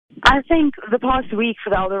I think the past week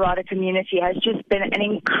for the Eldorado community has just been an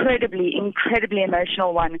incredibly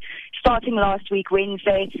emotional one. Starting last week,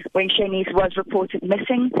 Wednesday, when Shaynice was reported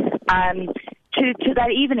missing, to that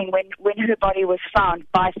evening when her body was found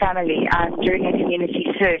by family during a community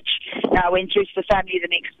search. Now, I went through to the family the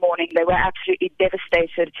next morning. They were absolutely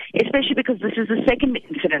devastated, especially because this is the second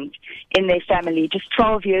incident in their family. Just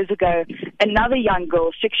 12 years ago, another young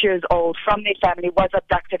girl, 6 years old, from their family was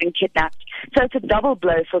abducted and kidnapped. So it's a double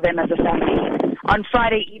blow for them as a family. On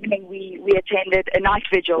Friday evening, we attended a night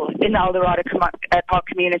vigil in the Eldorado Park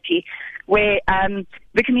community where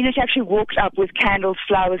the community actually walked up with candles,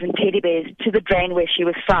 flowers, and teddy bears to the drain where she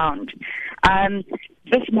was found.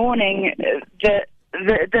 This morning,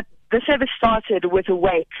 the service started with a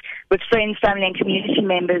wake, with friends, family, and community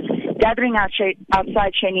members gathering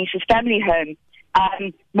outside Shaynice's family home.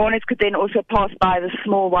 Mourners could then also pass by the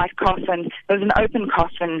small white coffin. It was an open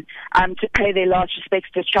coffin to pay their last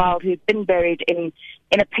respects to a child who'd been buried in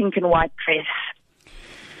a pink and white dress.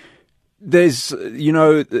 There's,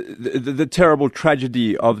 the terrible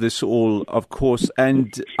tragedy of this all, of course,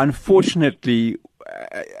 and unfortunately,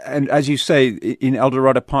 and as you say, in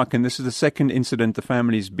Eldorado Park, and this is the second incident the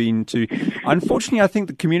family's been to, unfortunately, I think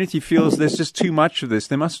the community feels there's just too much of this.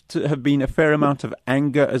 There must have been a fair amount of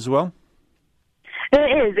anger as well.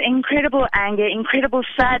 There is incredible anger, incredible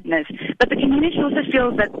sadness, but the community also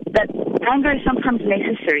feels that anger is sometimes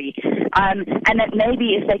necessary, and that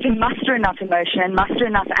maybe if they can muster enough emotion and muster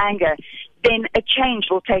enough anger, then a change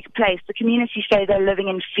will take place. The community say they're living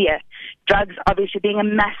in fear. Drugs obviously being a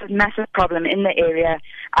massive problem in the area,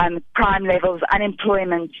 crime levels,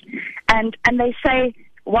 unemployment, and they say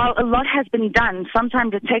while a lot has been done,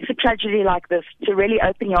 sometimes it takes a tragedy like this to really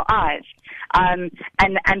open your eyes. And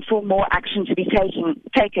for more action to be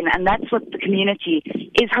taken, and that's what the community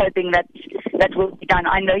is hoping that will be done.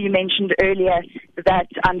 I know you mentioned earlier that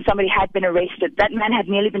somebody had been arrested. That man had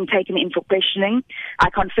nearly been taken in for questioning. I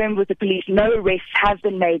confirmed with the police no arrests have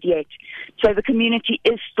been made yet. So the community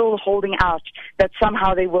is still holding out that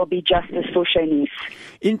somehow there will be justice for Shaynice.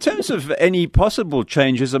 In terms of any possible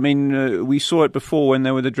changes, I mean, we saw it before when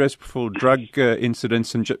there were the dress-full drug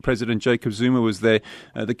incidents and President Jacob Zuma was there.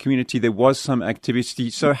 The community, there was some activity.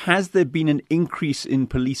 So has there been an increase in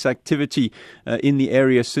police activity in the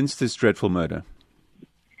area since this dreadful murder?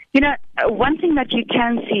 One thing that you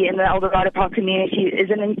can see in the Eldorado Park community is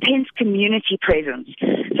an intense community presence.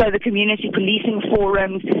 So the community policing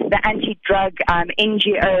forums, the anti-drug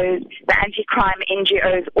NGOs, the anti-crime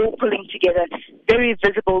NGOs, all pulling together, very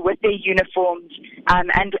visible with their uniforms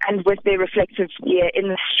and with their reflective gear in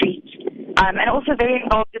the streets, and also very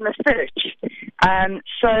involved in the search.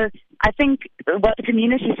 So I think what the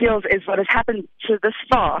community feels is what has happened to this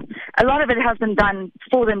far. A lot of it has been done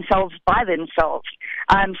for themselves, by themselves.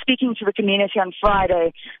 Speaking to the community on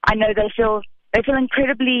Friday, I know they feel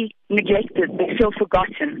incredibly neglected. They feel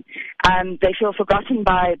forgotten. They feel forgotten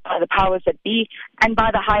by the powers that be and by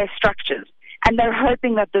the higher structures. And they're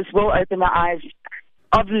hoping that this will open the eyes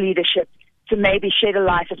of the leadership to maybe shed a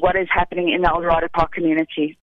light at what is happening in the Eldorado Park community.